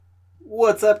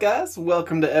What's up, guys?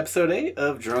 Welcome to episode 8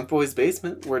 of Drunk Boys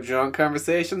Basement, where drunk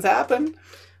conversations happen.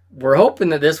 We're hoping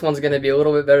that this one's going to be a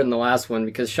little bit better than the last one,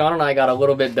 because Sean and I got a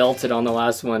little bit belted on the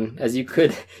last one. As you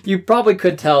probably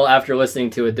could tell after listening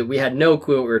to it that we had no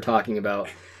clue what we were talking about.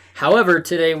 However,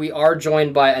 today we are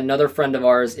joined by another friend of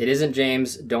ours. It isn't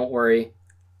James, don't worry.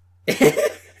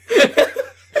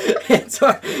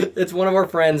 It's one of our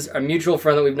friends, a mutual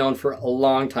friend that we've known for a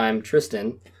long time,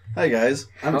 Tristan. Hi guys,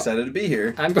 I'm excited to be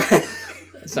here. That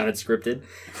sounded scripted.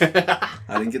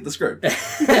 I didn't get the script.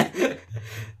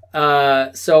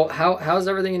 So how's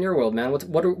everything in your world, man?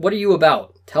 What are you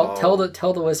about? Tell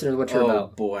the listeners what you're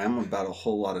about. Oh boy, I'm about a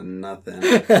whole lot of nothing.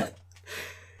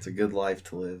 It's a good life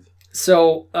to live.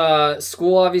 So,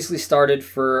 school obviously started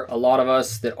for a lot of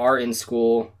us that are in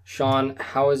school. Sean,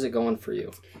 how is it going for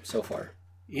you so far?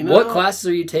 What classes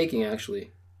are you taking,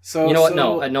 actually? So you know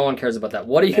what? No one cares about that.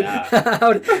 What are you?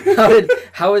 Yeah.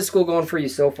 How is school going for you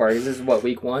so far? Is this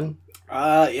week one?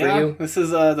 Yeah. You? This is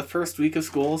the first week of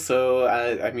school, so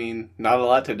I mean, not a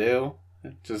lot to do.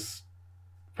 Just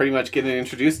pretty much getting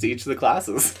introduced to each of the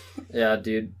classes. Yeah,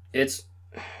 dude.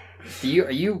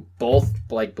 Are you both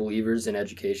like believers in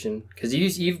education? Because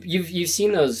you've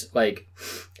seen those like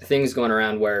things going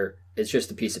around where it's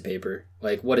just a piece of paper.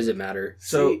 Like, what does it matter?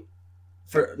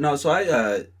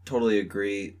 I totally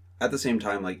agree. At the same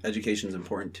time, like, education's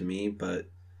important to me, but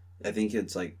I think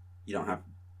it's like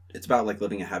it's about like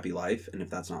living a happy life, and if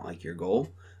that's not like your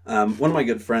goal. One of my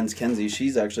good friends, Kenzie,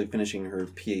 she's actually finishing her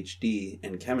PhD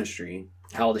in chemistry.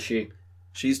 How old is she?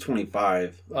 She's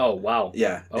 25. Oh, wow.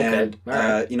 Yeah. Okay. And,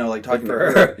 right. like talking to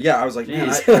her. Yeah, I was like, man,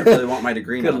 I really want my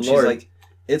degree now. Good She's Lord. like,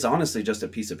 it's honestly just a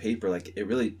piece of paper. Like, it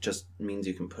really just means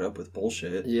you can put up with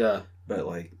bullshit. Yeah. But,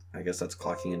 like, I guess that's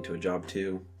clocking into a job,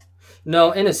 too.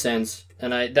 No, in a sense.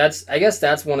 And I guess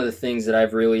that's one of the things that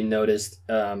I've really noticed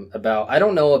about... I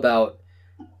don't know about...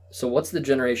 So what's the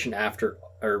generation after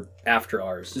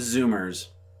ours? Zoomers.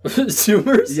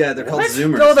 Zoomers? Yeah, they're called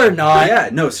Zoomers. No, they're not. Yeah,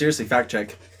 no, seriously, fact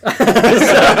check.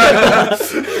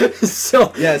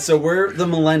 so we're the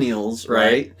millennials,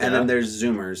 right? Yeah. And then there's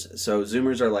Zoomers. So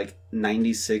Zoomers are like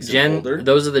 96 and older.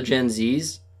 Those are the Gen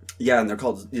Zs? Yeah, and they're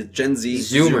called Gen Z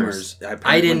Zoomers. Zoomers.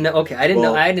 I didn't know. Okay, I didn't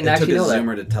know. I didn't actually know that. It took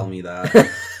a Zoomer to tell me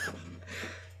that.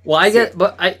 Well,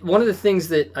 one of the things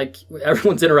that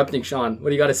everyone's interrupting Sean. What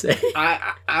do you got to say?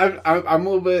 I'm a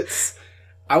little bit.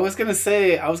 I was gonna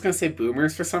say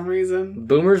boomers for some reason.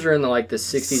 Boomers are in the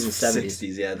 60s and 70s.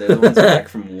 60s, yeah, they're the ones back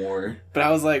from war. But I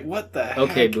was like, what the heck?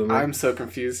 Okay, boomer. I'm so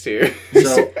confused here.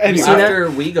 So Anyway. after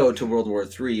we go to World War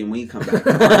III and we come back,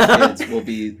 our kids will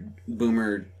be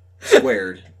boomer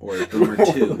squared or boomer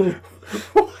 2.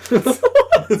 Where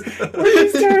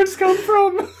did these terms come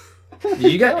from?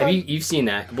 You've seen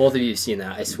that? Both of you have seen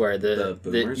that. I swear. The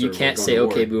boomers, you can't say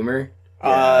 "okay, boomer."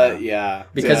 Yeah.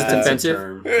 Because it's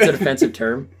offensive. It's an offensive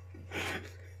term.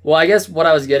 Well, I guess what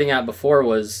I was getting at before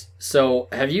was, so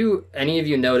have any of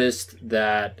you noticed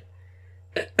that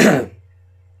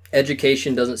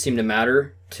education doesn't seem to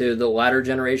matter to the latter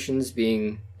generations,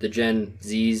 being the Gen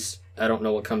Zs? I don't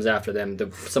know what comes after them.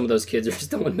 Some of those kids are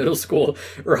still in middle school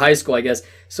or high school, I guess.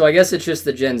 So I guess it's just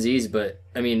the Gen Zs. But,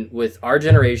 I mean, with our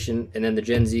generation and then the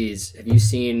Gen Zs, have you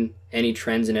seen any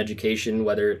trends in education,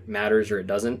 whether it matters or it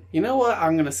doesn't? You know what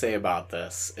I'm going to say about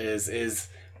this is...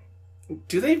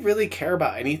 Do they really care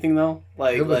about anything, though?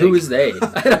 Who is they?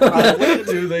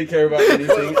 Do they care about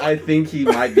anything? I think he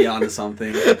might be onto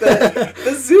something. The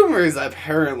Zoomers,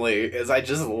 apparently, as I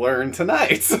just learned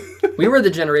tonight. We were the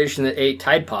generation that ate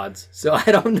Tide Pods, so I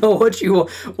don't know what your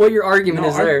argument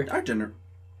is there. Our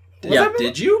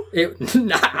Did you?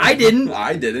 I didn't.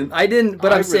 I didn't. I didn't,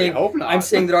 but I'm really hope not. I'm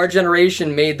saying that our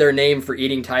generation made their name for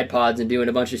eating Tide Pods and doing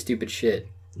a bunch of stupid shit.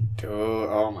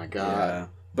 Oh my god. Yeah.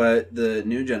 But the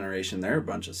new generation, they're a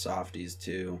bunch of softies,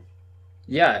 too.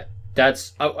 Yeah,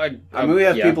 that's... I mean, we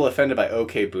have people offended by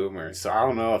okay boomers, so I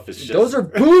don't know if it's just... Those are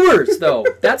boomers, though.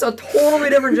 That's a totally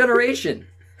different generation.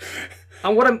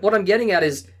 And what I'm getting at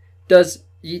is, is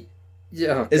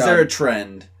there a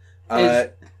trend?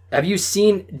 Have you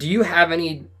seen... Do you have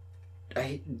any...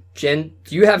 do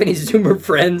you have any Zoomer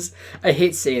friends? I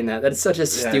hate saying that. That's such a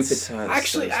stupid...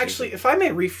 Actually, if I may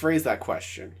rephrase that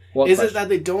question, it that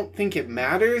they don't think it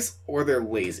matters or they're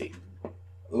lazy?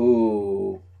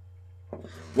 Ooh.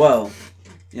 Well,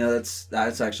 that's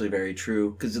actually very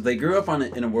true, because they grew up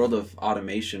in a world of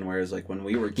automation, whereas like when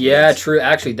we were kids... Yeah, true.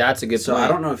 Actually, that's a good point. So I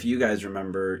don't know if you guys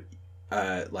remember...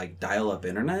 dial-up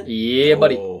internet? Yeah,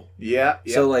 buddy. Yeah.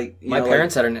 So, my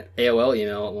parents had an AOL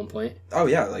email at one point. Oh,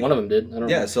 yeah. One of them did. I don't know.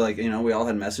 Yeah, so, we all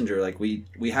had Messenger. Like, we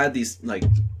had these,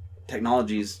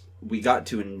 technologies. We got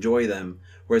to enjoy them,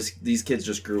 whereas these kids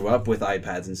just grew up with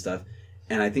iPads and stuff.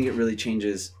 and I think it really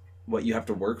changes what you have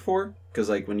to work for. Because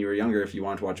like when you were younger, if you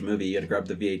wanted to watch a movie, you had to grab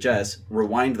the VHS,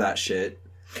 rewind that shit.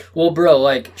 Well, bro,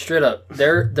 like straight up,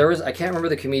 there was, I can't remember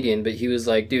the comedian, but he was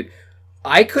like, dude,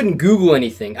 I couldn't Google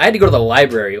anything. I had to go to the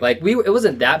library. Like it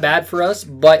wasn't that bad for us,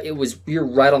 but we were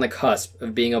right on the cusp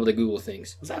of being able to Google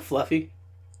things. Was that Fluffy?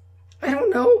 I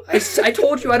don't know. I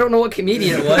told you I don't know what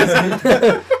comedian it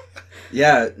was.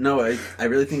 Yeah, no, I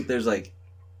really think there's like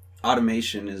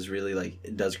automation is really like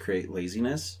it does create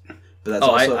laziness. But that's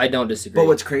also, I don't disagree. But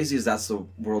what's crazy is that's the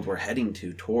world we're heading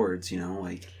towards,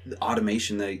 like the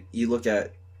automation that you look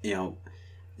at,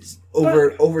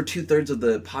 over 2/3 of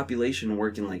the population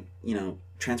work in like,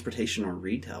 transportation or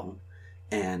retail,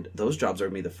 and those jobs are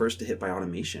going to be the first to hit by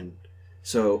automation.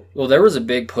 So, well, there was a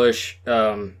big push.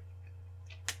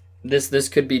 This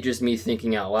could be just me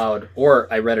thinking out loud, or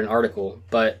I read an article,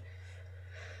 but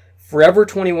Forever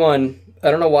 21,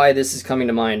 I don't know why this is coming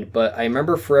to mind, but I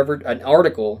remember an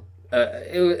article.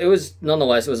 It was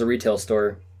nonetheless, it was a retail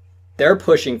store. They're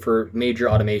pushing for major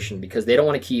automation because they don't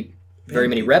want to keep very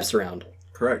many reps around.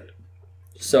 Correct.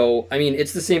 So, I mean,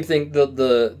 it's the same thing.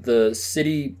 The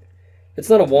city, it's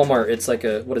not a Walmart. It's like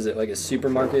what is it? Like a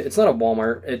supermarket. It's not a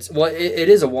Walmart. It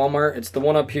is a Walmart. It's the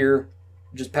one up here,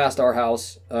 just past our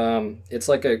house. It's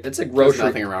a grocery. There's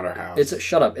nothing around our house.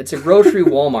 Shut up. It's a grocery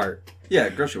Walmart. Yeah,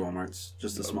 grocery Walmart's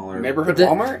just a smaller neighborhood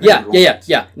Walmart.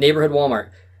 Yeah. Neighborhood Walmart.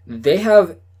 They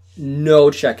have no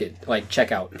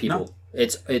checkout people. No.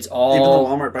 It's all even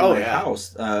the Walmart by my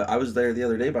house. I was there the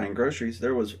other day buying groceries.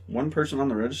 There was one person on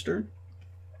the register,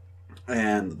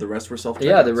 and the rest were self-checkouts.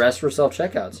 Yeah, the rest were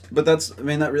self-checkouts. But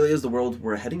that really is the world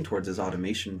we're heading towards, is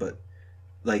automation. But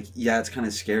it's kind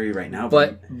of scary right now.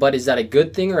 But is that a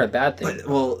good thing or a bad thing? But,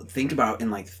 well, think about in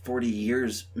like 40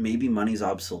 years, maybe money's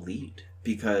obsolete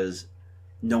because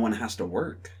no one has to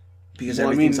work because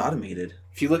everything's automated.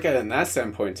 If you look at it in that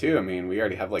standpoint too, I mean, we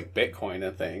already have like Bitcoin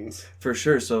and things. For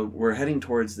sure. So we're heading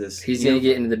towards this. He's going to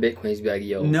get into the Bitcoin. He's going to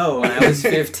be like, yo, no. When I was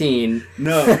 15.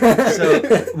 No.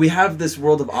 So we have this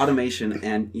world of automation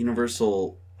and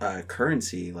universal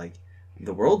currency. Like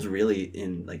the world's really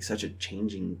in like such a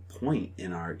changing point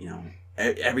in our,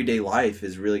 everyday life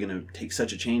is really going to take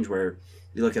such a change where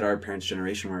you look at our parents'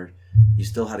 generation where you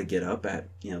still had to get up at,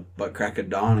 butt crack of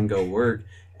dawn and go work.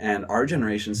 And our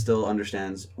generation still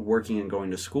understands working and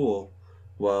going to school.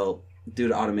 Well, due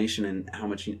to automation and how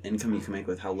much income you can make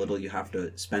with how little you have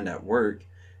to spend at work,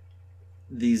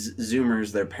 these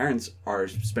Zoomers, their parents are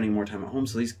spending more time at home.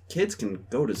 So these kids can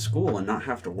go to school and not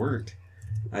have to work.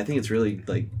 I think it's really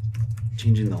like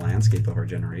changing the landscape of our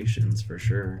generations for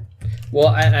sure. Well,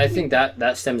 I think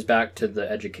that stems back to the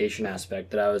education aspect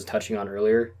that I was touching on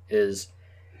earlier is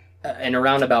in a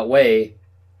roundabout way,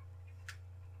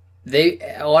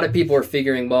 a lot of people are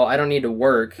figuring, well, I don't need to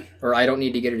work or I don't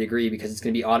need to get a degree because it's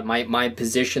going to be my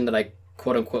position that I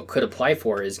quote unquote could apply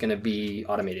for is going to be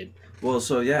automated. Well,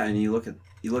 so yeah, and you look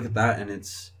at that, and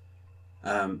it's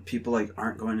people like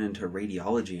aren't going into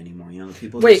radiology anymore. The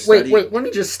people. Wait. Let me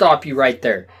just stop you right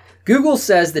there. Google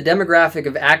says the demographic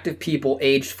of active people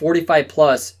aged 45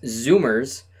 plus,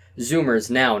 Zoomers,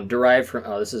 noun derived from.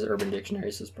 Oh, this is Urban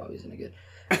Dictionary, so this probably isn't good.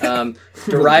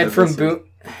 Derived from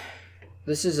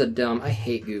This is a dumb... I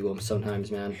hate Google sometimes,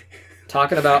 man.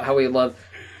 Talking about how we love...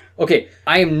 Okay,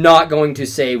 I am not going to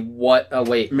say what... Oh,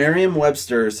 wait.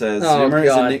 Merriam-Webster says, Zoomer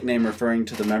is a nickname referring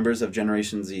to the members of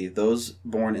Generation Z, those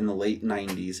born in the late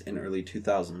 90s and early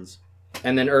 2000s.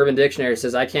 And then Urban Dictionary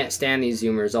says, I can't stand these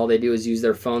Zoomers. All they do is use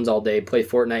their phones all day, play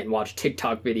Fortnite, and watch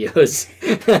TikTok videos.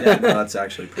 Yeah, no, that's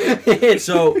actually pretty...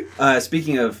 So,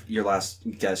 speaking of your last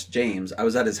guest, James, I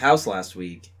was at his house last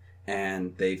week,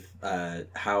 and they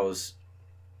house...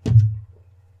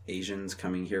 Asians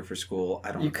coming here for school.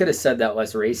 You could have said that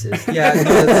less racist. Yeah,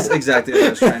 no, that's exactly what I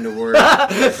was trying to word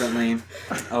differently.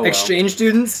 Oh, Exchange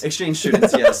students? Exchange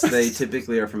students, yes. They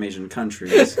typically are from Asian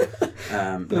countries.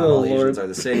 Not all Asians are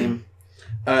the same.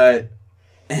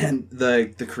 And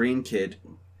the Korean kid...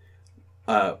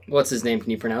 what's his name? Can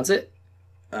you pronounce it?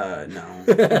 No.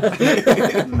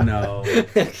 No.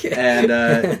 Okay.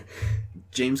 And...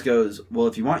 James goes, well,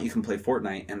 if you want, you can play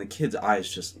Fortnite. And the kid's eyes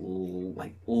just,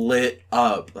 lit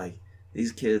up. Like,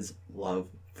 these kids love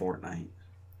Fortnite.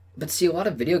 But see, a lot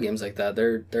of video games like that,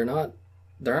 they're not...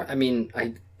 I mean,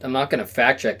 I'm not going to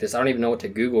fact check this. I don't even know what to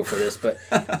Google for this. But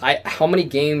how many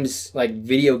games,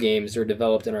 video games, are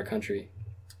developed in our country?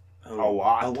 A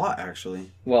lot. A lot, actually.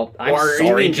 Well, I'm sorry,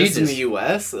 you mean Jesus. Just in the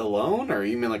U.S. alone? Or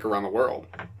you mean, around the world?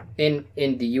 In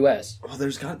the U.S. Well,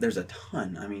 there's a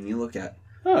ton. I mean, you look at...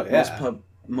 Oh, yeah.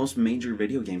 Most major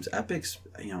video games. Epic's,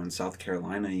 in South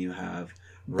Carolina, you have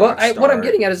But Rockstar. what I'm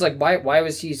getting at is like, why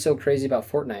was he so crazy about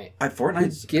Fortnite?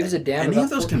 Fortnite Who gives a damn any about of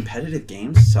those Fortnite? competitive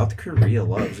games. South Korea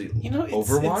loves.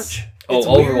 Overwatch. It's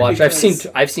Overwatch. because-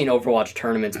 I've seen Overwatch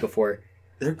tournaments before.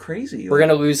 They're crazy. We're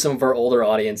gonna lose some of our older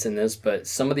audience in this, but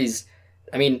some of these,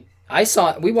 I mean,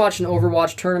 we watched an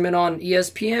Overwatch tournament on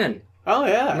ESPN. Oh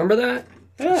yeah. Remember that?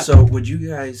 Yeah. So would you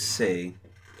guys say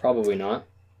Probably not.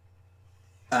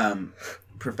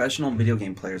 professional video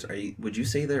game players? Would you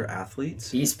say they're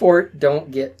athletes? Esport,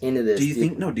 don't get into this. Do you dude.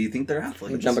 think? No. Do you think they're I'm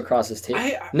athletes? gonna jump across this table.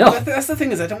 No. No. That's the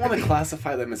thing is I don't want to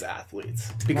classify them as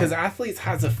athletes because athletes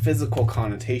has a physical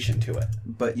connotation to it.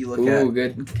 But you look Ooh,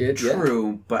 at good. Yeah.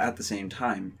 true, but at the same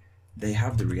time, they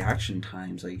have the reaction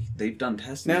times. Like they've done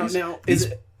tests. Now these is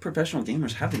it, professional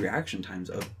gamers have the reaction times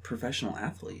of professional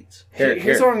athletes.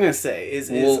 here's what I'm gonna say is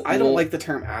I don't Well- like the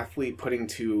term athlete putting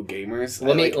to gamers.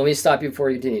 Let me stop you before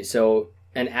you continue. So,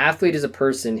 an athlete is a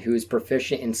person who is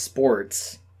proficient in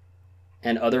sports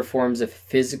and other forms of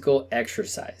physical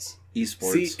exercise.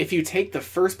 Esports. See, if you take the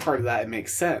first part of that, it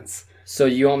makes sense. So,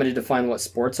 you want me to define what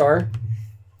sports are?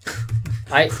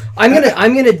 I'm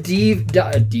gonna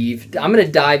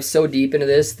dive so deep into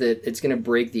this that it's gonna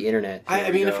break the internet.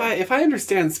 I mean, if I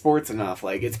understand sports enough,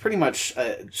 like it's pretty much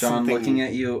Sean, something... looking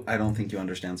at you, I don't think you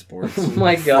understand sports. Oh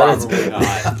my god! Probably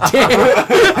not.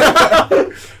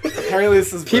 Damn. Apparently,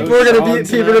 this is People are gonna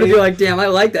be like, "Damn, I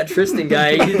like that Tristan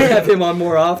guy. You need to have him on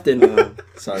more often."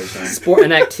 Sorry, Sean. Sport,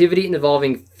 an activity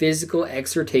involving physical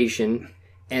exertion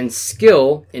and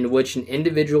skill in which an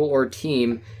individual or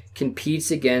team competes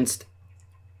against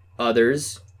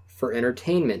others for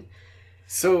entertainment.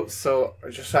 So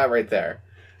just that right there.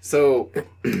 So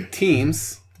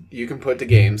teams you can put to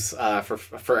games for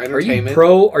entertainment. Are you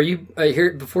pro? Are you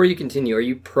here before you continue? Are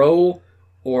you pro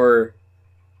or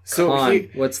con?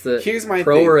 What's the here's my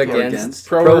pro thing. or against?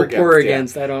 Pro or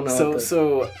against? I don't know.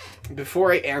 So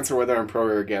before I answer whether I'm pro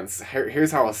or against,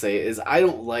 here's how I'll say it, is I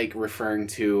don't like referring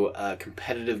to a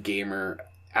competitive gamer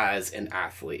as an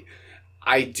athlete.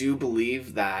 I do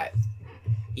believe that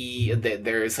that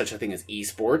there is such a thing as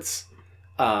esports.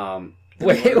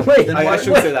 Wait. I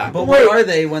shouldn't say that. But what are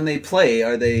they when they play?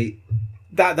 Are they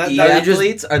just-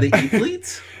 athletes? Are they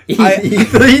athletes?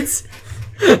 Athletes?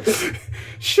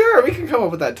 Sure, we can come up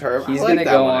with that term. He's I like gonna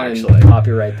that go one, on actually. and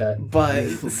copyright that. But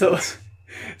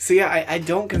so yeah, I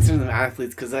don't consider them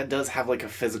athletes because that does have like a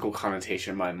physical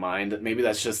connotation in my mind. Maybe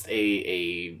that's just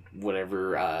a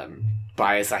whatever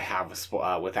bias I have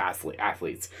with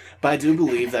athletes. But I do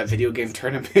believe that video game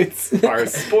tournaments are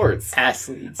sports.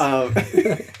 Athletes.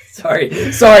 Sorry.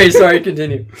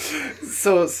 Continue.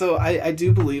 So I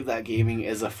do believe that gaming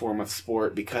is a form of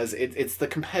sport because it's the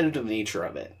competitive nature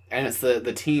of it, and it's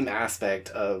the team aspect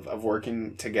of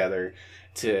working together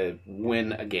to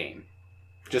win a game.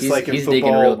 Just like in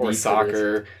football or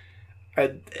soccer.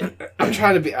 I'm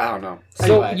trying to be... I don't know.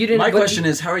 So Anyway, you didn't... My question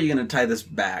is, how are you going to tie this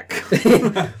back?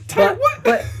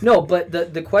 But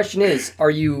the question is, are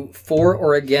you for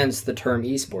or against the term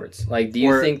esports? Like, do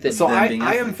you think that... So I being am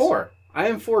athletes. for. I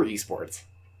am for esports.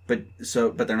 But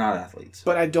they're not athletes.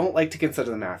 But I don't like to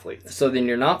consider them athletes. So then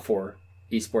you're not for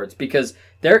esports because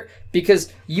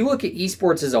you look at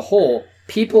esports as a whole,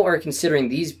 people are considering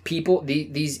these people,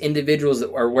 these individuals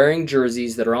that are wearing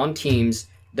jerseys that are on teams,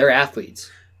 they're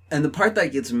athletes. And the part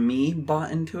that gets me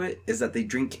bought into it is that they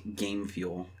drink game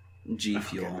fuel, G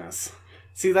Fuel. Goodness.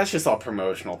 See, that's just all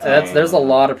promotional. There's a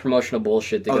lot of promotional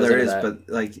bullshit that goes there into is, that.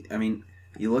 but like, I mean,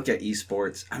 you look at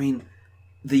esports. I mean,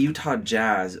 the Utah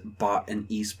Jazz bought an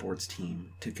esports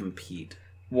team to compete.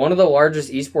 One of the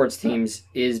largest esports teams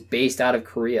is based out of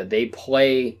Korea. They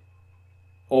play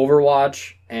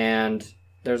Overwatch and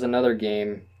there's another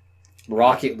game,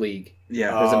 Rocket League.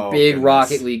 Yeah. There's a big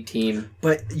Rocket League team.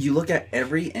 But you look at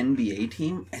every NBA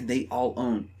team, and they all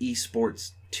own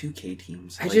esports 2K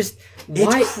teams.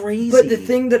 Why? Crazy. But the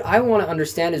thing that I want to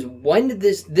understand is when did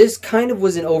this kind of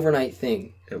was an overnight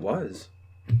thing? It was.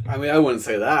 I mean, I wouldn't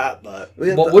say that, but...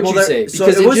 What would you say? So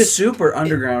Because it was just super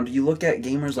underground. You look at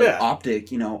gamers like Yeah. Optic,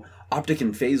 Optic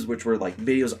and FaZe, which were like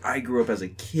videos I grew up as a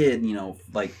kid,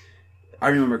 like I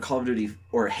remember Call of Duty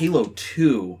or Halo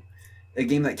 2, a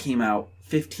game that came out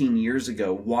 15 years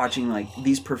ago, watching like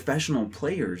these professional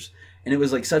players, and it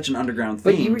was like such an underground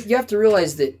thing. But you have to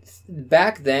realize that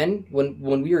back then,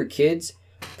 when we were kids,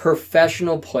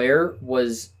 professional player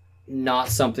was not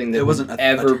something that It wasn't would a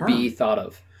ever term. be thought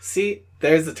of. See,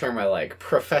 there's the term I like.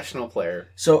 Professional player.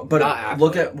 So, but Not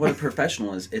look athlete. at what a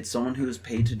professional is. It's someone who is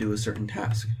paid to do a certain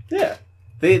task. Yeah.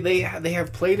 They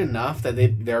have played enough that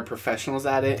they're professionals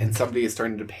at it, and somebody is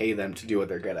starting to pay them to do what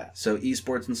they're good at. So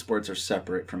esports and sports are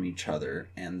separate from each other,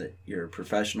 and that you're a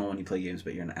professional when you play games,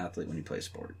 but you're an athlete when you play a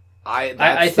sport.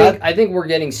 I think we're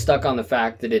getting stuck on the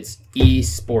fact that it's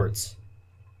esports.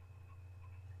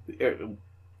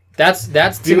 That's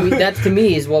to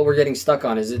me is what we're getting stuck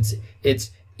on. Is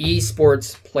it's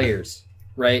esports players,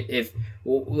 right? If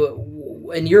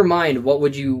in your mind, what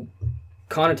would you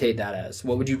connotate that as?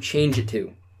 What would you change it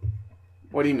to?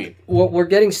 What do you mean? Well, we're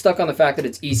getting stuck on the fact that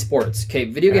it's esports. Okay,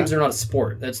 video games are not a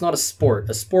sport. That's not a sport.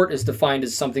 A sport is defined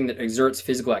as something that exerts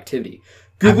physical activity.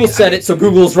 Google said it, so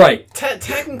Google's right.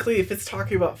 Technically, if it's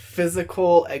talking about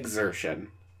physical exertion,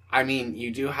 I mean,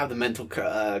 you do have the mental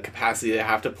capacity to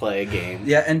have to play a game.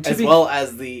 Yeah, and as well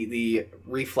as the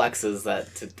reflexes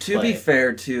that to play. Be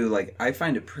fair, too, like, I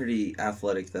find it pretty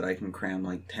athletic that I can cram,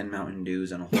 like, 10 Mountain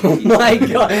Dews and a whole Oh my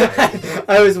god.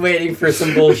 I was waiting for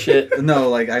some bullshit. No,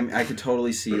 like, I could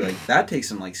totally see, like, that takes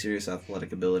some, like, serious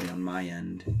athletic ability on my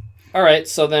end. All right,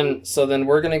 so then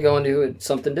we're going to go into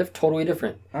something totally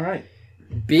different. All right.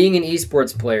 Being an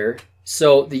esports player...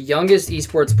 So, the youngest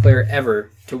esports player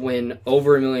ever to win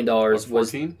over $1 million was...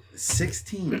 14?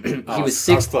 16. He was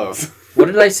 6. Close. What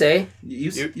did I say?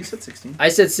 You said 16. I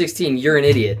said 16. You're an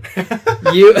idiot.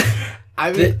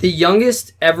 The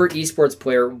youngest ever esports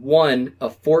player won a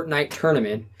Fortnite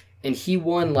tournament, and he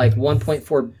won like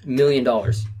 $1.4 million.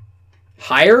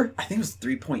 Higher? I think it was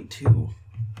 3.2.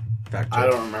 Fact check. I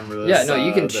don't remember this. Yeah, no,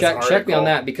 you can check me on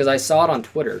that because I saw it on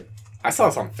Twitter. I saw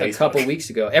this on Facebook a couple weeks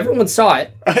ago. Everyone saw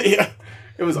it. Yeah,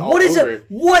 it was all What is over. it?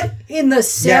 What in the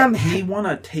Sam? Yeah, he won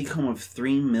a take home of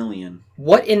 $3 million.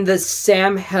 What in the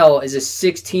Sam hell is a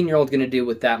 16-year-old going to do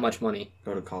with that much money?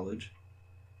 Go to college.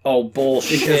 Oh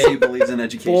bullshit! Because he believes in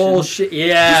education. Bullshit!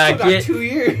 Yeah, He's still got 2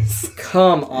 years.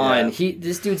 Come on, Yeah.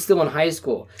 This dude's still in high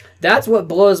school. That's what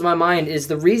blows my mind. Is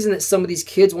the reason that some of these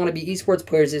kids want to be esports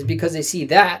players is because they see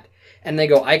that. And they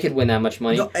go, I could win that much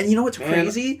money. No, and you know what's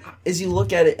crazy? Is you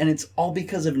look at it and it's all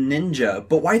because of Ninja.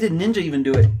 But why did Ninja even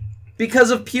do it? Because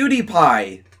of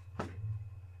PewDiePie.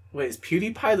 Wait, is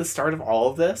PewDiePie the start of all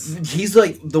of this? He's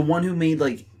like the one who made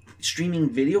like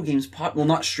streaming video games well,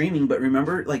 not streaming, but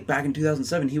remember like back in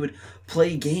 2007 he would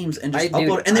play games and just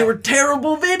upload and they were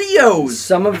terrible videos.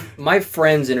 Some of my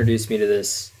friends introduced me to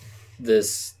this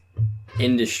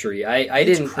industry. I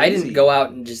didn't go out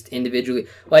and just individually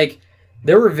like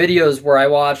there were videos where I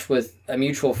watched with a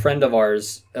mutual friend of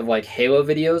ours of like Halo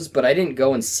videos, but I didn't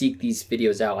go and seek these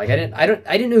videos out. Like I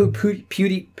didn't know who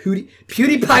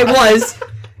PewDiePie was.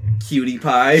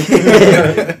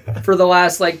 PewDiePie. For the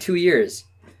last like 2 years.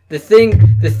 The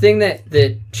thing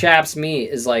that chaps me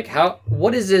is like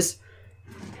what is this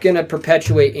gonna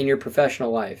perpetuate in your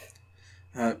professional life?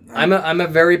 I'm a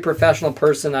very professional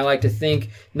person. I like to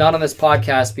think, not on this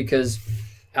podcast because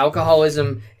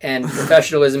alcoholism and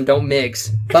professionalism don't mix.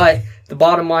 But the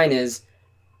bottom line is,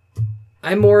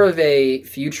 I'm more of a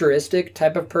futuristic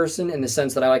type of person in the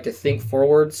sense that I like to think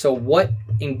forward. So what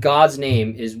in God's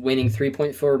name is winning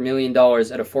 $3.4 million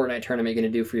at a Fortnite tournament going to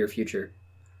do for your future?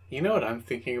 You know what I'm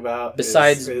thinking about?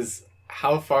 Besides... is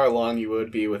how far along you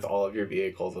would be with all of your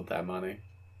vehicles with that money.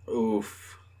 Oof.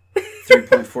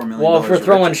 $3.4 million. Well, if we're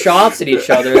throwing shots at each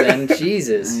other, then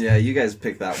Jesus. Yeah, you guys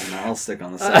pick that one. I'll stick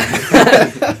on the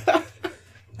side.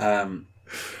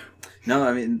 No,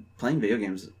 I mean, playing video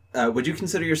games. Would you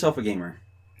consider yourself a gamer?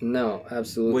 No,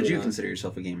 absolutely Would you not. consider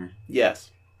yourself a gamer?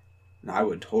 Yes. No, I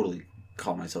would totally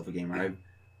call myself a gamer.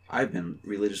 I've been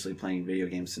religiously playing video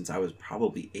games since I was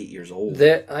probably 8 years old.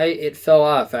 It fell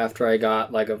off after I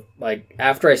got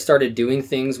after I started doing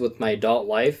things with my adult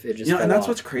life. It just fell and that's off.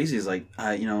 what's crazy is like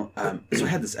so I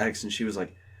had this ex and she was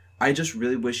like, I just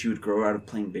really wish you would grow out of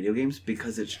playing video games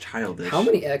because it's childish. How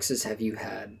many exes have you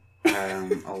had?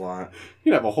 A lot.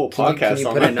 You have a whole podcast Can you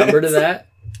on put that. a number to that?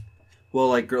 Well,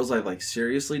 like girls I've like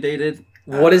seriously dated.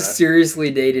 What is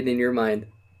seriously dated in your mind?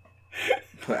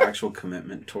 Put actual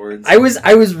commitment towards. I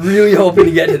was really hoping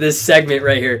to get to this segment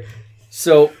right here.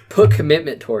 So put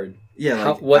commitment toward. Yeah,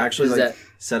 like what actually is like that?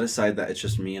 set aside that it's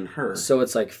just me and her. So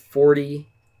it's like 40,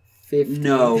 50.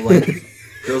 No, like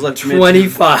girls I've committed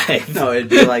 25. To, no, it'd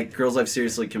be like girls I've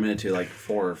seriously committed to like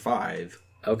 4 or 5.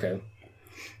 Okay.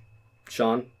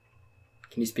 Sean,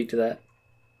 can you speak to that?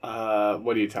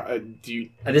 What do you do you?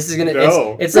 This is gonna.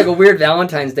 No. It's like a weird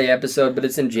Valentine's Day episode, but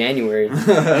it's in January. We're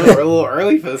a little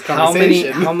early for this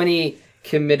conversation. How many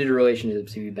committed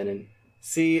relationships have you been in?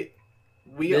 See,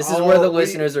 this is where the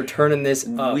listeners are turning this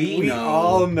up. We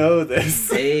all know this.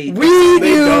 They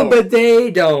do, but they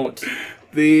don't.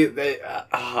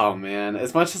 Oh man!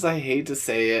 As much as I hate to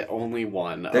say it, only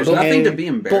one. There's okay? nothing to be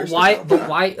embarrassed. But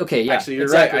why? Okay, yeah. Actually, you're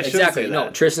exactly, right. I shouldn't exactly. say No,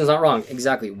 that. Tristan's not wrong.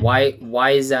 Exactly.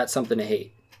 Why is that something to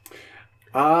hate?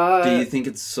 Do you think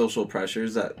it's social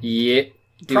pressures that? Yeah.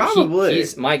 Dude, Probably.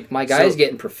 he's my guy's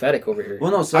getting prophetic over here. Well,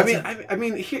 no. So I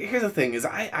mean, here's the thing: is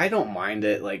I don't mind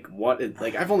it. Like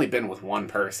I've only been with one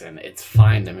person. It's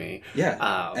fine to me.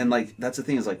 yeah, and like that's the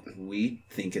thing is like we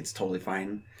think it's totally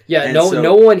fine. Yeah, And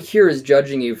no one here is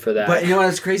judging you for that. But you know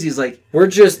what's crazy is like we're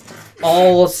just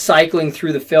all cycling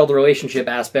through the failed relationship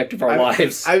aspect of our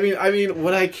lives. I mean,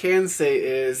 what I can say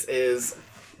is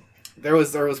there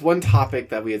was one topic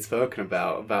that we had spoken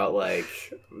about like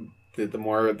the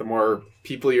more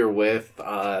people you're with,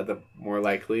 the more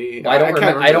likely. I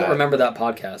don't remember that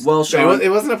podcast. well, Sean, It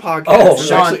wasn't a podcast. Oh, it was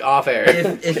Sean, actually off air.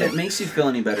 if it makes you feel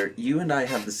any better, you and I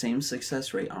have the same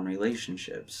success rate on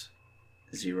relationships,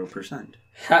 0%.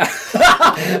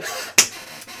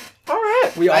 All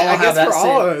right, We all I have guess that we're same.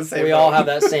 all on the same we boat. all have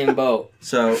that same boat.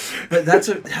 So, but that's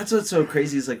what's so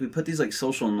crazy is like we put these like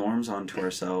social norms onto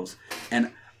ourselves,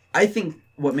 and I think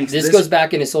what makes This goes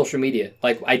back into social media,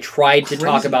 like I tried to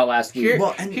talk Crazy. about last week.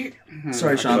 well, and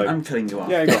sorry, Sean, I'm cutting you off.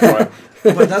 Yeah, go for it.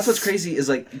 But that's what's crazy is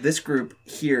like this group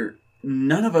here.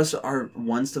 None of us are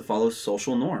ones to follow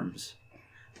social norms.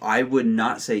 I would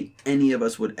not say any of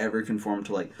us would ever conform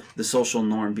to like the social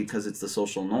norm because it's the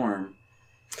social norm.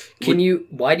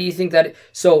 Why do you think that?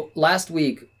 So last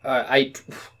week,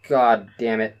 God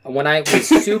damn it. When I was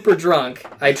super drunk,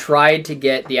 I tried to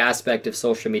get the aspect of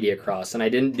social media across, and I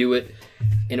didn't do it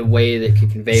in a way that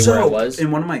could convey where I was.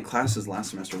 In one of my classes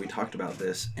last semester, we talked about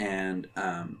this, and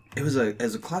it was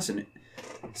as a class.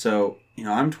 So, you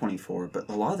know, I'm 24, but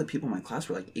a lot of the people in my class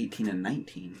were like 18 and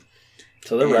 19.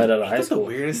 So they're right out of high That's the school.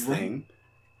 weirdest thing,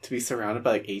 to be surrounded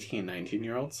by like 18,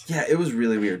 19-year-olds. Yeah, it was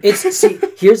really weird. See,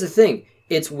 here's the thing.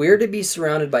 It's weird to be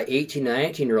surrounded by 18,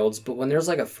 19-year-olds, but when there's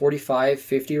like a 45,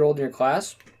 50-year-old in your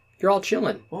class, you're all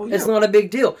chilling. Well, yeah. It's not a big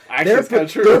deal. Actually, it's kinda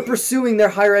true. They're pursuing their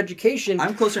higher education.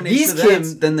 I'm closer in age These to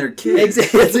kids- them than their kids.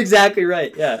 That's exactly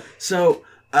right, yeah. So,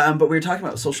 but we were talking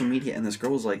about social media, and this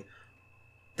girl was like,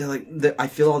 I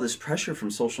feel all this pressure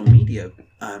from social media.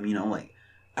 You know, like,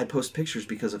 I post pictures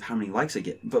because of how many likes I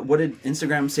get. But what did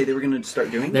Instagram say they were going to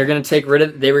start doing? They were going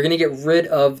to get rid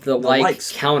of the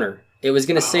likes. counter. It was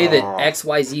going to say that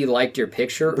XYZ liked your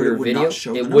picture But or it your would video. not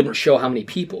show the It number. wouldn't show how many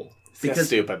people. That's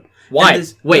stupid. Why?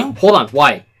 Wait, no. hold on.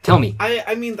 Why? Tell me.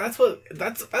 I mean that's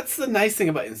the nice thing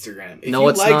about Instagram. If No, you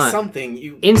it's like not. something,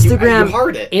 you Instagram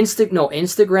heart it.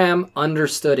 Instagram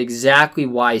understood exactly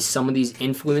why some of these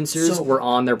influencers So, were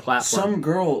on their platform. Some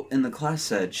girl in the class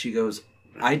said, she goes,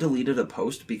 I deleted a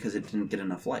post because it didn't get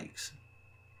enough likes.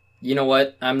 You know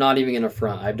what? I'm not even going to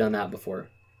front. I've done that before.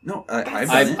 No, I've done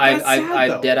That's it. sad, I've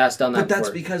though. dead ass done that But that's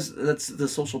before. because that's the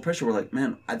social pressure. We're like,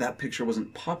 man, that picture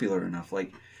wasn't popular enough.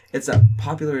 Like, it's that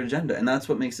popular agenda. And that's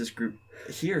what makes this group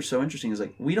here so interesting is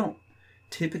like, we don't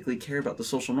typically care about the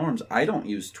social norms. I don't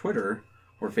use Twitter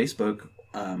or Facebook.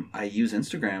 I use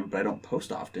Instagram, but I don't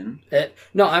post often.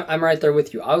 No, I'm right there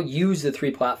with you. I'll use the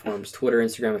 3 platforms, Twitter,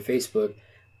 Instagram, and Facebook.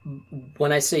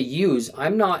 When I say use,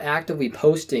 I'm not actively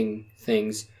posting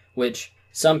things, which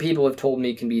some people have told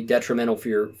me can be detrimental for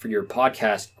your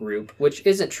podcast group, which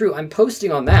isn't true. I'm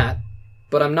posting on that,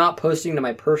 but I'm not posting to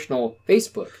my personal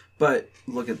Facebook. But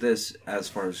look at this as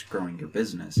far as growing your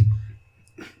business.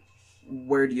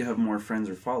 Where do you have more friends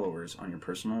or followers, on your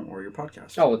personal or your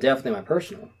podcast? Oh, well, definitely my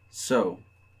personal. So,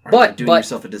 are But- you doing but-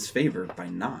 yourself a disfavor by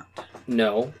not?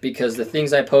 No, because the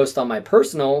things I post on my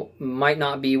personal might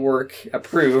not be work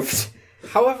approved.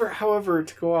 However,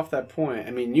 to go off that point,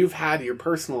 I mean, you've had your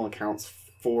personal accounts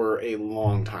for a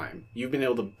long time. You've been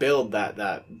able to build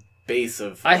that base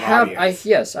of I have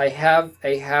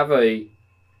a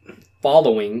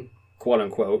following, quote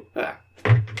unquote. Yeah.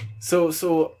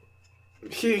 So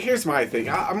here's my thing.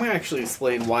 I'm going to actually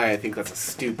explain why I think that's a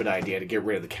stupid idea to get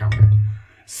rid of the counter.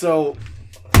 So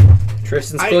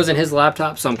Tristan's closing his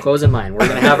laptop, so I'm closing mine. We're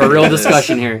gonna have a real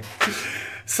discussion here.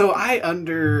 So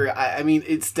I mean,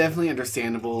 it's definitely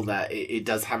understandable that it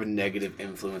does have a negative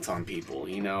influence on people.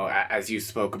 You know, as you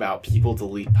spoke about, people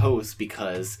delete posts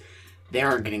because they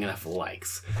aren't getting enough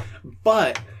likes.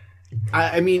 But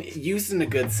I mean, used in a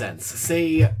good sense.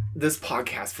 Say this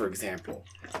podcast, for example.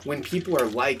 When people are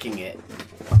liking it,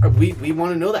 we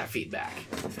want to know that feedback.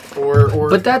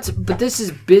 But this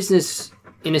is business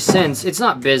in a sense. It's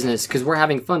not business because we're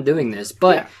having fun doing this,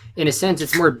 but in a sense,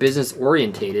 it's more business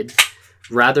orientated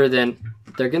rather than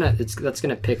that's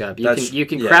gonna pick up. You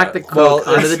can crack the coke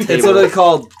under the table. It's literally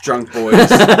called drunk boys.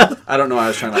 I don't know why I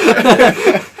was trying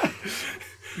to.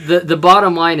 The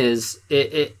bottom line is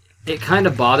it kind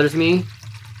of bothers me.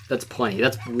 That's plenty.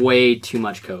 That's way too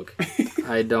much Coke.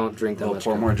 I don't drink that much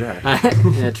Pour Coke. more Jack.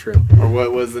 Yeah, true. Or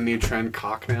what was the new trend?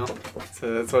 Cock now?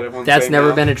 So that's what everyone's That's saying never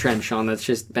now? been a trend, Sean. That's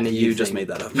just been a You thing. just made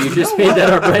that up. You just made that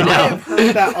up right I now. have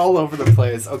heard that all over the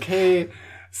place. Okay,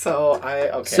 So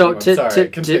I'm to, sorry.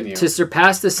 Continue. to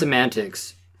surpass the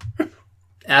semantics,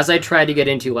 as I tried to get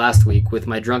into last week with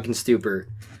my drunken stupor,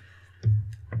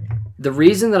 the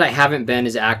reason that I haven't been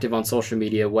as active on social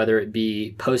media, whether it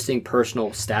be posting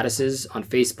personal statuses on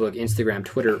Facebook, Instagram,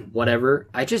 Twitter, whatever,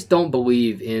 I just don't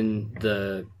believe in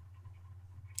the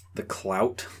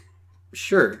clout.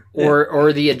 Sure.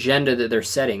 Or the agenda that they're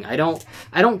setting. I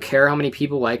don't care how many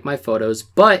people like my photos,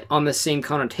 but on the same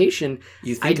connotation,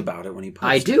 You think about it when you post.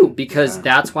 I do, because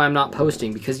that's why I'm not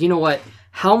posting. Because you know what?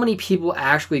 How many people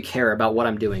actually care about what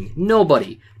I'm doing?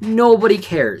 Nobody. Nobody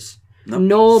cares. Nope.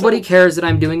 Nobody cares that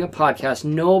I'm doing a podcast.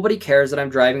 Nobody cares that I'm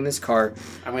driving this car.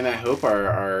 I mean, I hope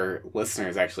our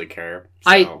listeners actually care.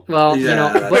 So.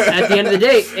 Yeah, But at the end of the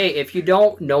day, hey, if you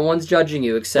don't, no one's judging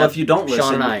you except if you don't Sean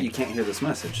listen, and I. you can't hear this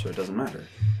message, so it doesn't matter.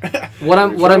 What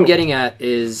I'm getting at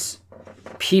is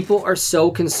people are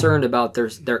so concerned about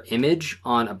their image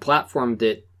on a platform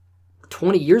that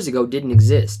 20 years ago didn't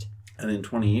exist. And in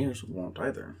 20 years, won't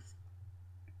either.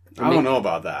 I don't know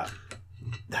about that.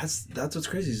 That's what's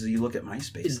crazy. Is you look at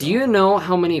MySpace. Do you know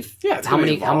how many how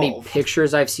many evolve.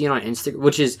 pictures I've seen on Instagram?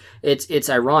 Which is it's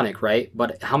ironic, right?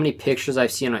 But how many pictures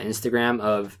I've seen on Instagram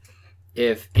of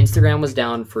if Instagram was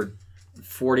down for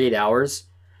 48 hours,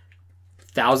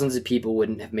 thousands of people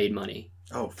wouldn't have made money.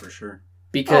 Oh, for sure.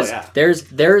 Because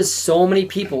there's so many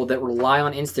people that rely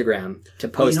on Instagram to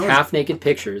post half naked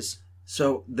pictures.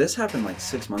 So this happened like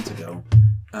 6 months ago.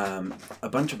 A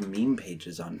bunch of meme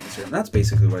pages on Instagram. That's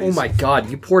basically what. Oh my god!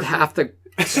 You poured half the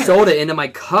soda into my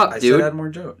cup, dude. I said add more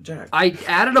Jack. I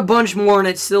added a bunch more, and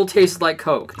it still tasted like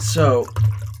Coke. So,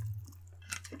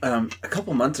 a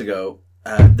couple months ago,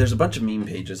 there's a bunch of meme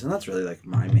pages, and that's really like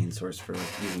my main source for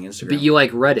using Instagram. But you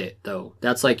like Reddit, though.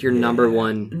 That's like your number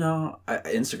one. No,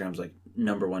 Instagram's like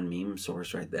number one meme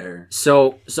source right there.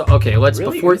 So okay, let's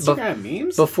really? Instagram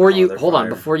memes? Before you hold on, fire.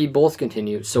 before you both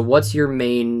continue. So what's your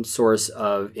main source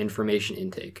of information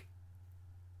intake?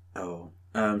 Oh,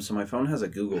 so my phone has a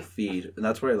Google feed, and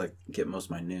that's where I like get most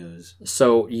of my news.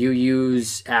 So you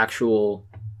use actual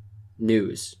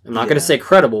news. I'm not going to say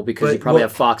credible because you probably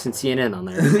have Fox and CNN on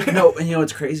there. No, and you know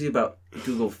what's crazy about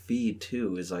Google feed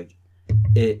too is like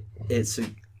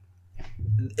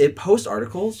it posts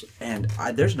articles, and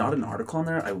there's not an article on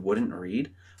there I wouldn't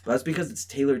read, but that's because it's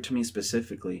tailored to me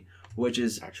specifically, which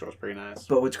is actually pretty nice.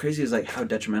 But what's crazy is like how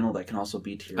detrimental that can also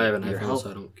be to your, I have an your iPhone, health,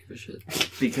 so I don't give a shit.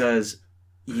 because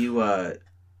you're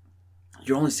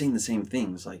only seeing the same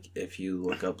things. Like if you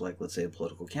look up, like let's say a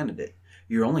political candidate,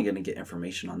 you're only going to get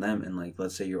information on them, and like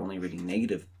let's say you're only reading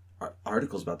negative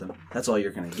articles about them. That's all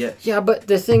you're going to get. Yeah, but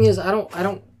the thing is, I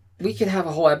don't. We could have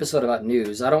a whole episode about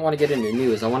news. I don't want to get into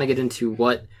news. I want to get into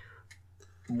what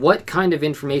kind of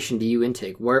information do you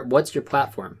intake? What's your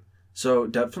platform? So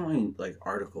definitely like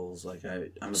articles. Like I'm a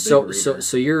big reader.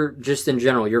 So you're just in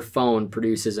general, your phone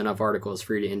produces enough articles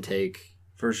for you to intake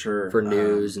for sure for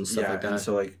news and stuff like that. And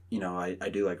so like I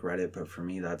do like Reddit, but for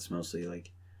me that's mostly like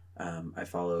I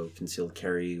follow concealed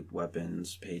carry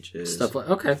weapons pages, stuff like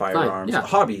firearms, fine. Yeah.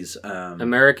 hobbies,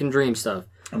 American Dream stuff.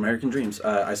 American Dreams.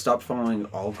 I stopped following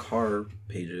all car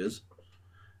pages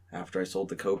after I sold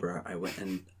the Cobra. I went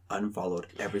and unfollowed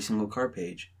every single car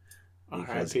page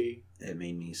because it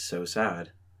made me so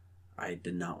sad. I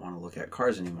did not want to look at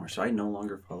cars anymore, so I no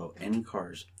longer follow any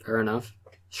cars. Fair enough.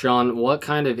 Sean, what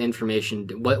kind of information?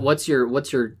 What's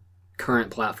your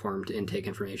current platform to intake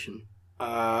information?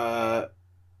 Facebook.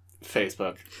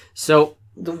 So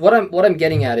what I'm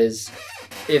getting at is,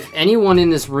 if anyone in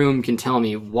this room can tell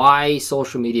me why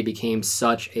social media became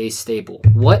such a staple,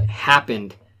 what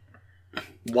happened?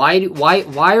 Why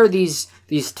are these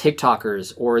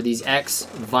TikTokers or these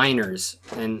ex-Viners,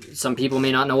 and some people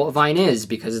may not know what Vine is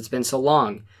because it's been so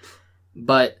long,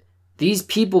 but these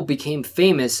people became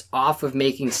famous off of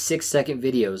making 6-second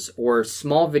videos or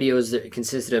small videos that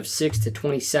consisted of 6 to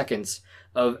 20 seconds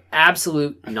of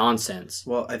absolute nonsense.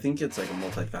 Well, I think it's like a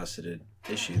multifaceted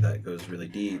issue that goes really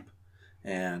deep,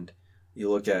 and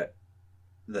you look at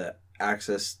the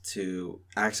access to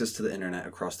the internet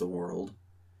across the world.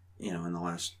 In the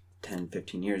last 10,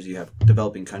 15 years, you have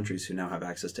developing countries who now have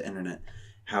access to internet.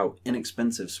 How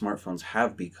inexpensive smartphones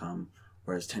have become,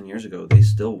 whereas 10 years ago they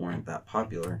still weren't that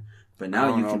popular. But now I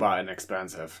don't know about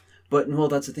inexpensive. But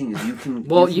that's the thing is you can.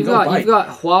 You've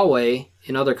got Huawei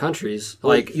in other countries.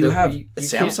 Well, like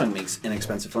Samsung makes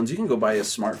inexpensive phones. You can go buy a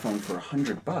smartphone for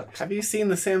 $100. Have you seen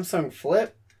the Samsung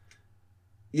Flip?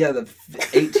 Yeah, the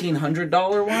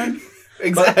 $1,800 one.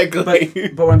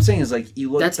 Exactly. But what I'm saying is like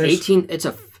you look. That's 18. It's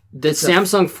a The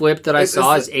Samsung Flip that I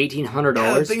saw is $1,800.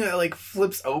 Yeah, the thing that like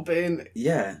flips open.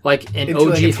 Yeah, like an into, OG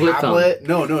like, a flip phone. tablet.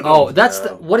 No. Oh, that's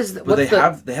the what is the? But What's they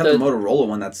have the Motorola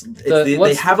one.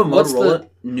 They have a Motorola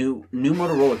new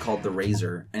Motorola called the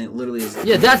Razr, and it literally is.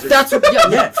 Yeah, that's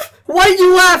what. Yeah. Why are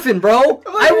you laughing, bro?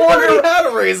 I already had a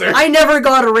Razr. I never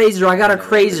got a Razr. I got a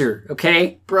Crazer.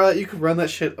 Okay, bro, you could run that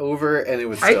shit over, and it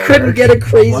was. I couldn't get a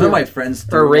Crazer. One of my friends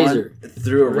threw a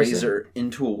Razr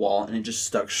into a wall, and it just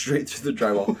stuck straight through the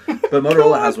drywall. But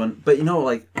Motorola has one. But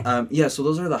so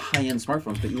those are the high end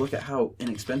smartphones. But you look at how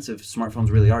inexpensive smartphones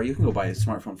really are. You can go buy a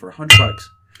smartphone for $100.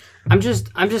 I'm just.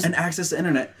 And access to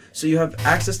internet. So you have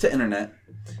access to internet,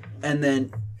 and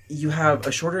then you have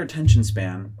a shorter attention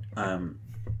span.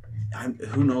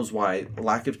 Who knows why?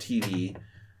 Lack of TV.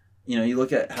 You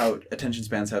look at how attention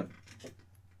spans have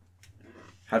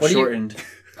shortened.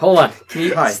 Hold on. Can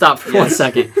you stop for 1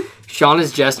 second? Sean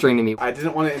is gesturing to me. I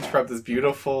didn't want to interrupt this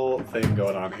beautiful thing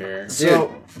going on here.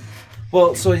 So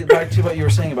back to what you were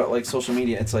saying about like social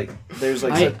media. It's like there's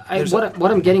like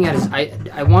what I'm getting at is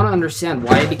I want to understand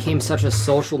why it became such a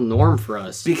social norm for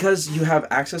us. Because you have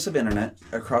access of internet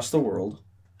across the world.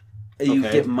 You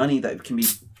get money that can be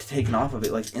taken off of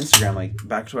it, like Instagram. Like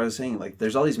back to what I was saying, like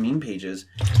there's all these meme pages,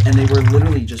 and they were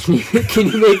literally just. Can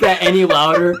you make that any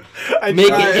louder? Make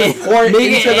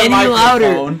it any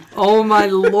louder. Oh my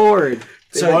lord!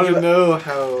 So want to know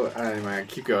how? Man,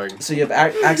 keep going. So you have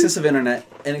access of internet,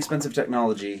 inexpensive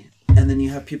technology, and then you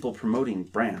have people promoting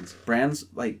brands.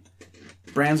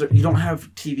 You don't have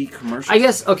TV commercials. I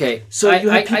guess, okay. So you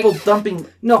have people dumping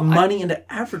money into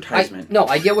advertisement.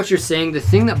 I get what you're saying. The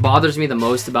thing that bothers me the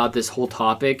most about this whole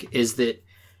topic is that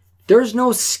there's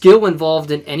no skill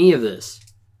involved in any of this.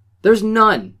 There's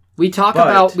none. We talk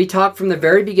from the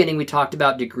very beginning, we talked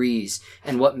about degrees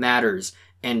and what matters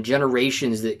and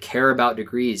generations that care about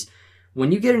degrees.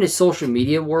 When you get into social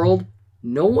media world,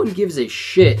 no one gives a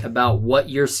shit about what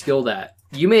you're skilled at.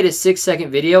 You made a 6-second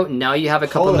video, and now you have a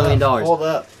couple $1 million. Hold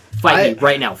up. Fight me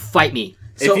right now. Fight me.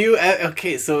 So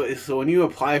when you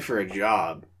apply for a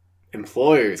job,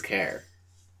 employers care.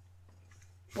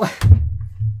 What?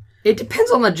 It depends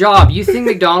on the job. You think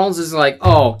McDonald's is like,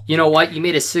 oh, you know what? You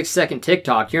made a 6-second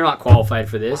TikTok. You're not qualified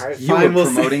for this. Right, you were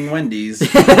promoting Wendy's.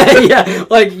 Yeah,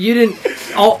 like you didn't.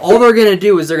 All they're gonna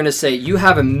do is they're gonna say you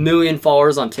have 1 million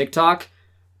followers on TikTok.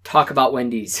 Talk about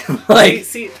Wendy's.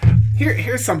 See.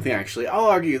 Here's something, actually. I'll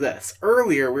argue this.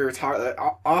 Earlier, we were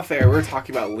off air, we were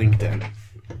talking about LinkedIn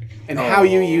and how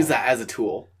you use that as a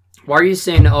tool. Why are you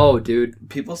saying, oh, dude?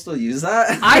 People still use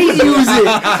that? I use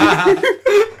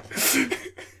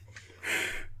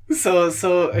it!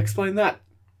 So explain that.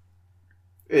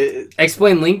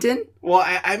 Explain LinkedIn? Well,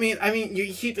 I mean,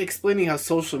 you keep explaining how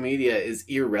social media is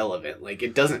irrelevant. Like,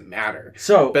 it doesn't matter.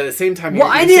 So, but at the same time,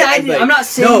 I'm not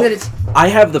saying that it's. I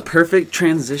have the perfect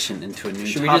transition into a new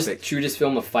topic. Should we just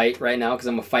film a fight right now? Because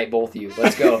I'm gonna fight both of you.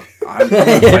 Let's go. I'm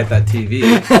gonna fight that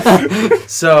TV.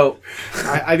 So,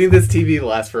 I need this TV to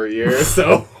last for a year.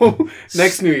 So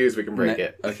next New Year's we can break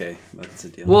it. Okay, that's a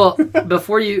deal. Well,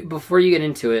 before you get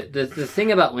into it, the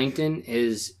thing about LinkedIn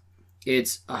is.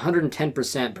 It's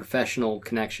 110% professional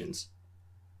connections.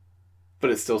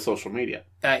 But it's still social media.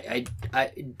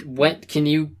 Can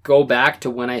you go back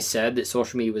to when I said that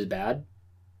social media was bad?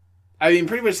 I mean,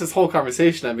 pretty much this whole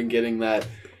conversation I've been getting that.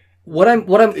 No.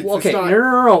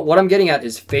 What I'm getting at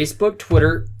is Facebook,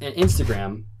 Twitter, and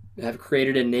Instagram have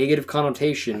created a negative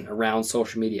connotation around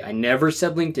social media. I never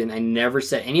said LinkedIn. I never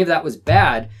said any of that was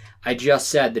bad. I just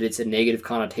said that it's a negative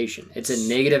connotation. It's a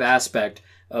negative aspect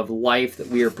of life that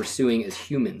we are pursuing as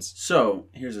humans. So,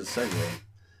 here's a segue.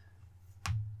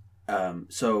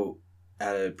 So,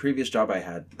 at a previous job I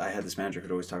had this manager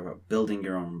who'd always talk about building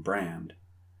your own brand.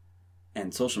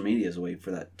 And social media is a way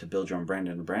for that, to build your own brand.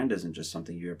 And a brand isn't just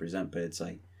something you represent, but it's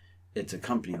like, it's a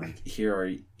company. Like,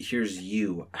 here's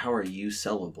you. How are you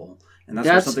sellable? And that's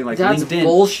where something like LinkedIn.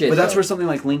 Bullshit, but that's where something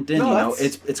like LinkedIn,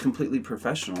 it's completely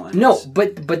professional. And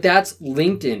but that's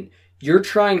LinkedIn.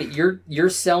 You're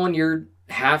selling your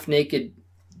half-naked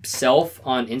self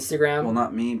on Instagram. Well,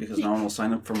 not me, because no one will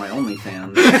sign up for my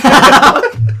OnlyFans.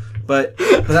 but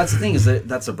that's the thing, is that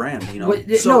that's a brand, you know.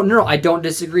 No, I don't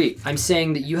disagree. I'm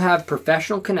saying that you have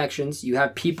professional connections. You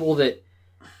have people that,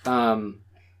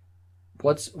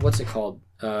 what's it called?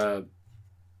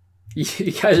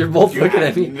 You guys are both looking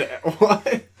at me.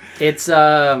 What? It's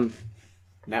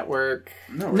network.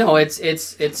 No,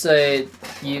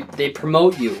 they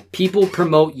promote you. People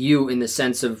promote you in the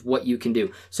sense of what you can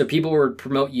do. So people would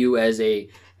promote you as the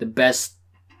best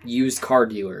used car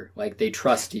dealer. Like, they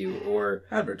trust you, or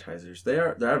advertisers.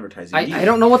 They're advertising. I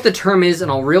don't know what the term is,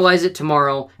 and I'll realize it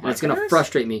tomorrow, and it's gonna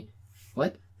frustrate me.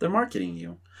 What? they're marketing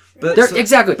you. But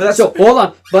exactly. But so hold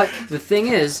on. But the thing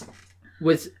is,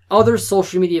 with other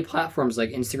social media platforms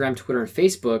like Instagram, Twitter, and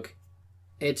Facebook,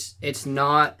 it's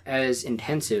not as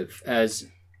intensive as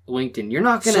LinkedIn. You're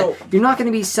not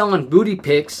gonna be selling booty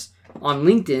pics on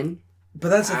LinkedIn. But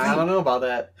that's the thing. I don't know about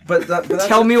that. But that's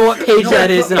tell me what page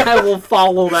that is, and I will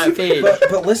follow that page.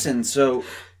 But listen, so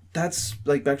that's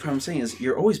like back to what I'm saying is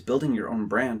you're always building your own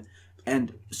brand,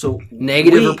 and so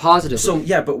negative or positive. So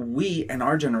yeah, but we and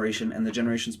our generation and the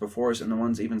generations before us and the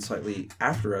ones even slightly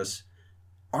after us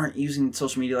aren't using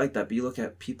social media like that. But you look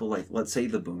at people like, let's say,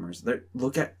 the boomers.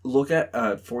 Look at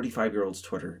 45-year-olds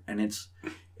Twitter, and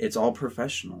it's all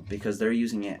professional because they're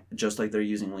using it just like they're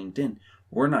using LinkedIn.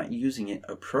 We're not using it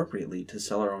appropriately to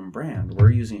sell our own brand.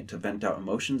 We're using it to vent out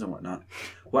emotions and whatnot.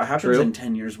 What happens in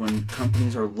 10 years when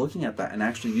companies are looking at that and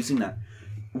actually using that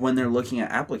when they're looking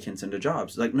at applicants into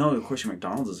jobs? Like, no, of course your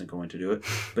McDonald's isn't going to do it,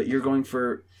 but you're going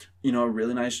for, a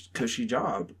really nice, cushy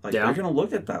job. Like, they're going to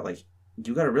look at that. Like,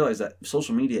 you got to realize that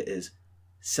social media is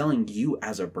selling you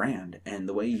as a brand, and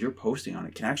the way you're posting on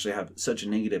it can actually have such a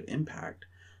negative impact.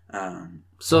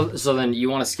 So then you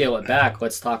want to scale it back.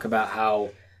 Let's talk about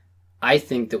how I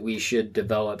think that we should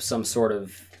develop some sort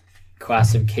of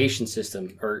classification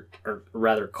system, or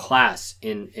rather class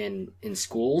in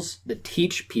schools that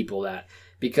teach people that,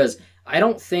 because I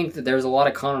don't think that there's a lot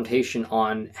of connotation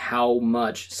on how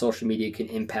much social media can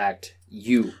impact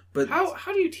you. But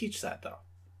how do you teach that though?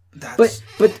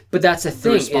 But that's the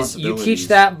thing, is you teach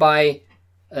that by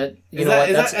is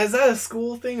that a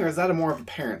school thing, or is that more of a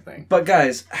parent thing? But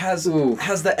guys, has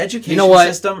the education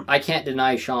system... I can't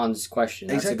deny Sean's question.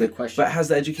 That's a good question. But has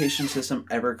the education system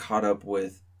ever caught up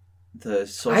with the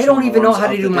social I don't even know how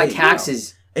to do my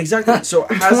taxes. No. Exactly. So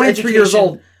I'm 23 years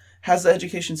old. Has the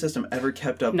education system ever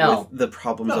kept up with the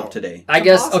problems of today? I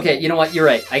guess, okay, you know what, you're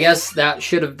right. I guess that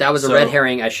was a red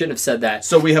herring. I shouldn't have said that.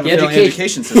 So we have a failing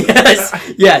education system.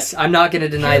 Yes, I'm not going to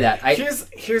deny that.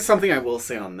 Here's something I will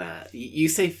say on that. You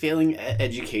say failing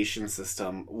education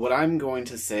system. What I'm going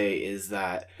to say is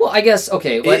that... Well, I guess,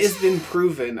 okay, it has been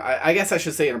proven. I guess I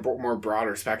should say in a more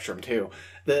broader spectrum, too.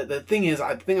 The thing is,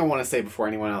 the thing I want to say before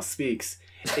anyone else speaks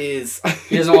is...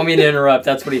 He doesn't want me to interrupt.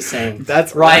 That's what he's saying.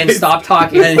 That's Ryan, right. Stop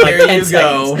talking. And here you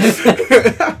go.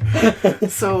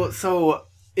 So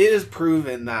it is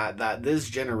proven that this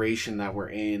generation that we're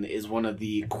in is one of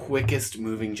the quickest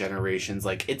moving generations.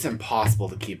 Like, it's impossible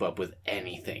to keep up with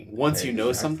anything. Once you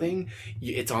know something,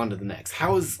 it's on to the next.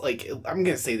 How is, like, I'm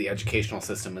going to say the educational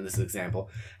system in this example,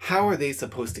 how are they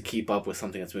supposed to keep up with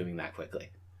something that's moving that quickly?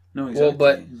 No, exactly.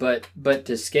 Well, but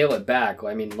to scale it back,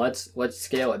 I mean, let's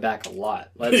scale it back a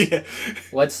lot.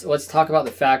 Let's talk about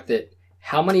the fact that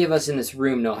how many of us in this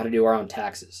room know how to do our own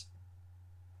taxes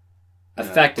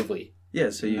effectively?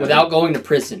 Yeah, so without going to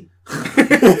prison.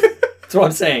 That's what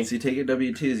I'm saying. So you take your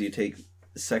W-2s, you take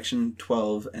Section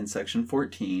 12 and Section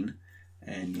 14,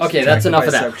 and okay, that's enough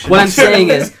of that. What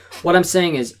I'm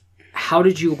saying is, how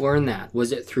did you learn that?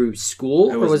 Was it through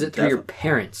school, or was it through your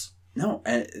parents? No,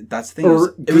 that's the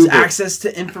thing. It was access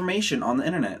to information on the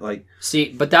internet. Like,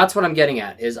 see, but that's what I'm getting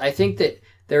at. Is I think that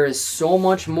there is so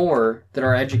much more that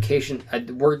our education.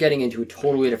 We're getting into a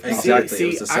totally different.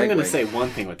 Exactly. See, I'm going to say one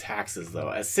thing with taxes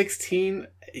though. At 16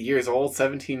 years old,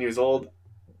 17 years old,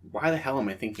 why the hell am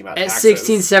I thinking about taxes? At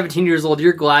 16, 17 years old,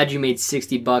 you're glad you made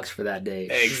 $60 for that day.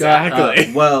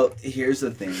 Exactly. Well, here's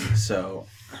the thing. So,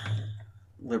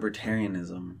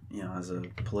 libertarianism, as a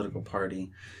political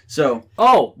party. So,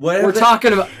 we're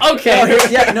talking about okay.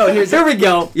 Here we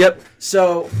go. Yep.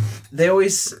 So they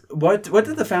always what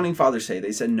did the founding fathers say?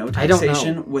 They said no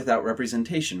taxation without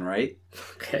representation, right?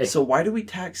 Okay. So why do we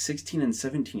tax 16 and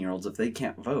 17-year-olds if they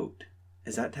can't vote?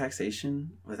 Is that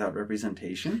taxation without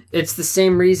representation? It's the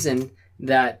same reason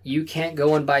that you can't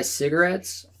go and buy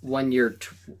cigarettes when you're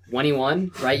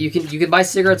 21, right? You can buy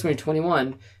cigarettes when you're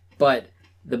 21, but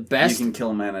the best... You can kill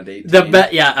a man at 18.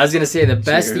 I was going to say, the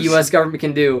best the U.S. government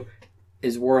can do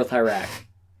is war with Iraq.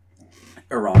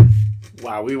 Iran.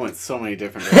 Wow, we went so many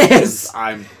different directions.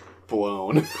 I'm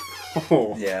blown.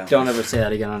 Yeah. Don't ever say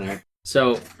that again on air.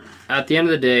 So, at the end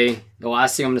of the day, the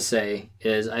last thing I'm going to say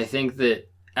is I think that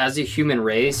as a human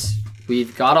race,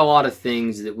 we've got a lot of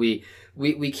things that we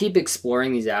keep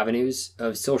exploring these avenues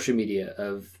of social media.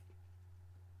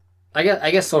 I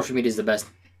guess social media is the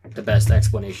best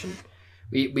explanation.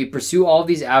 We pursue all of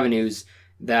these avenues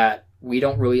that we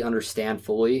don't really understand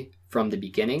fully from the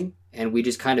beginning, and we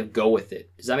just kind of go with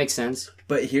it. Does that make sense?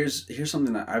 But here's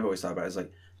something that I've always thought about is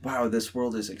like, wow, this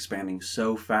world is expanding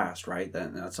so fast, right?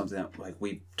 That's something that like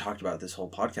we talked about this whole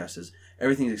podcast is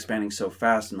everything's expanding so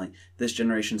fast, and like this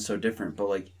generation's so different. But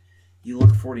like, you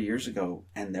look 40 years ago,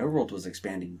 and their world was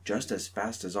expanding just as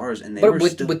fast as ours, and they but were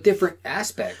with different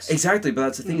aspects. Exactly, but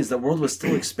that's the thing is the world was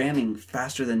still expanding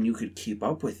faster than you could keep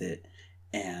up with it,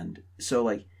 and so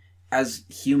like as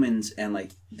humans and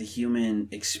like the human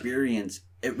experience,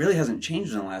 it really hasn't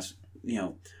changed in the last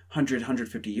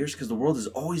 150 years because the world has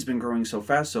always been growing so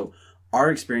fast. So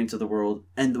our experience of the world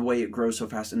and the way it grows so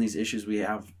fast and these issues we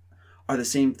have are the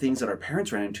same things that our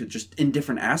parents ran into, just in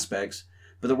different aspects.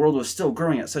 But the world was still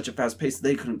growing at such a fast pace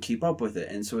they couldn't keep up with it.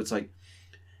 And so it's like,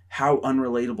 how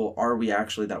unrelatable are we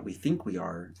actually that we think we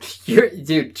are?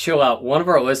 Dude, chill out. One of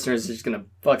our listeners is going to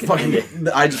fucking end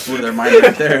it. I just blew their mind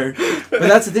right there. But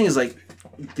that's the thing is like,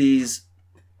 these...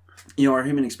 our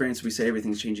human experience, we say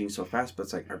everything's changing so fast, but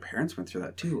it's like our parents went through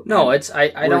that too. No,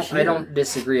 I don't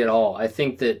disagree at all. I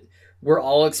think that we're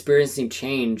all experiencing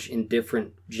change in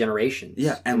different generations.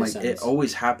 Yeah, and like it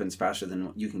always happens faster than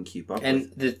what you can keep up with.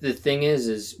 And the thing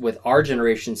is with our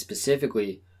generation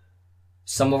specifically,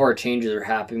 some of our changes are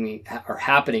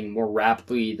happening more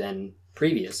rapidly than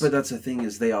previous. But that's the thing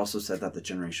is they also said that the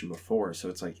generation before, so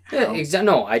it's like yeah, exactly.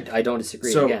 No, I don't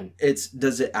disagree. So again,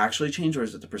 does it actually change, or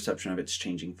is it the perception of it's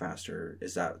changing faster?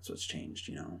 Is that what's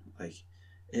changed? Like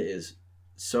it is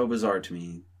so bizarre to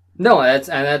me. No,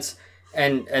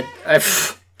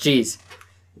 jeez,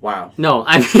 wow. No,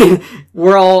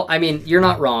 I mean you're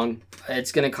not wrong.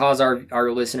 It's going to cause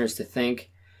our listeners to think.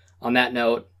 On that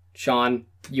note, Sean,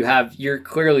 you're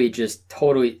clearly just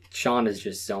totally, Sean is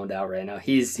just zoned out right now.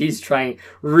 He's trying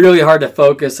really hard to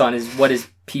focus on what his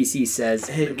PC says.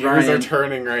 Hey, the gears are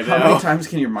turning right now. How many times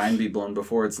can your mind be blown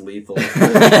before it's lethal?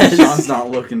 Sean's not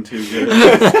looking too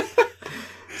good.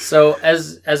 So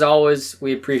as always,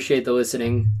 we appreciate the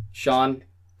listening. Sean,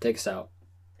 take us out.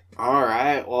 All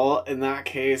right. Well, in that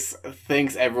case,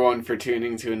 thanks everyone for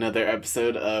tuning to another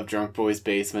episode of Drunk Boys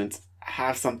Basement.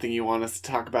 Have something you want us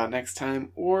to talk about next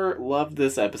time, or love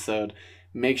this episode,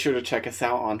 make sure to check us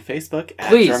out on Facebook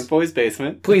at Drunk Boys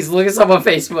Basement. Please look us up on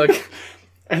Facebook.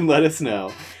 And let us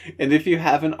know. And if you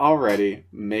haven't already,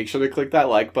 make sure to click that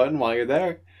like button while you're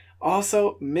there.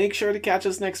 Also, make sure to catch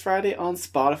us next Friday on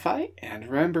Spotify. And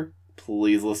remember,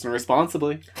 please listen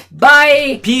responsibly.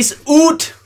 Bye! Peace out!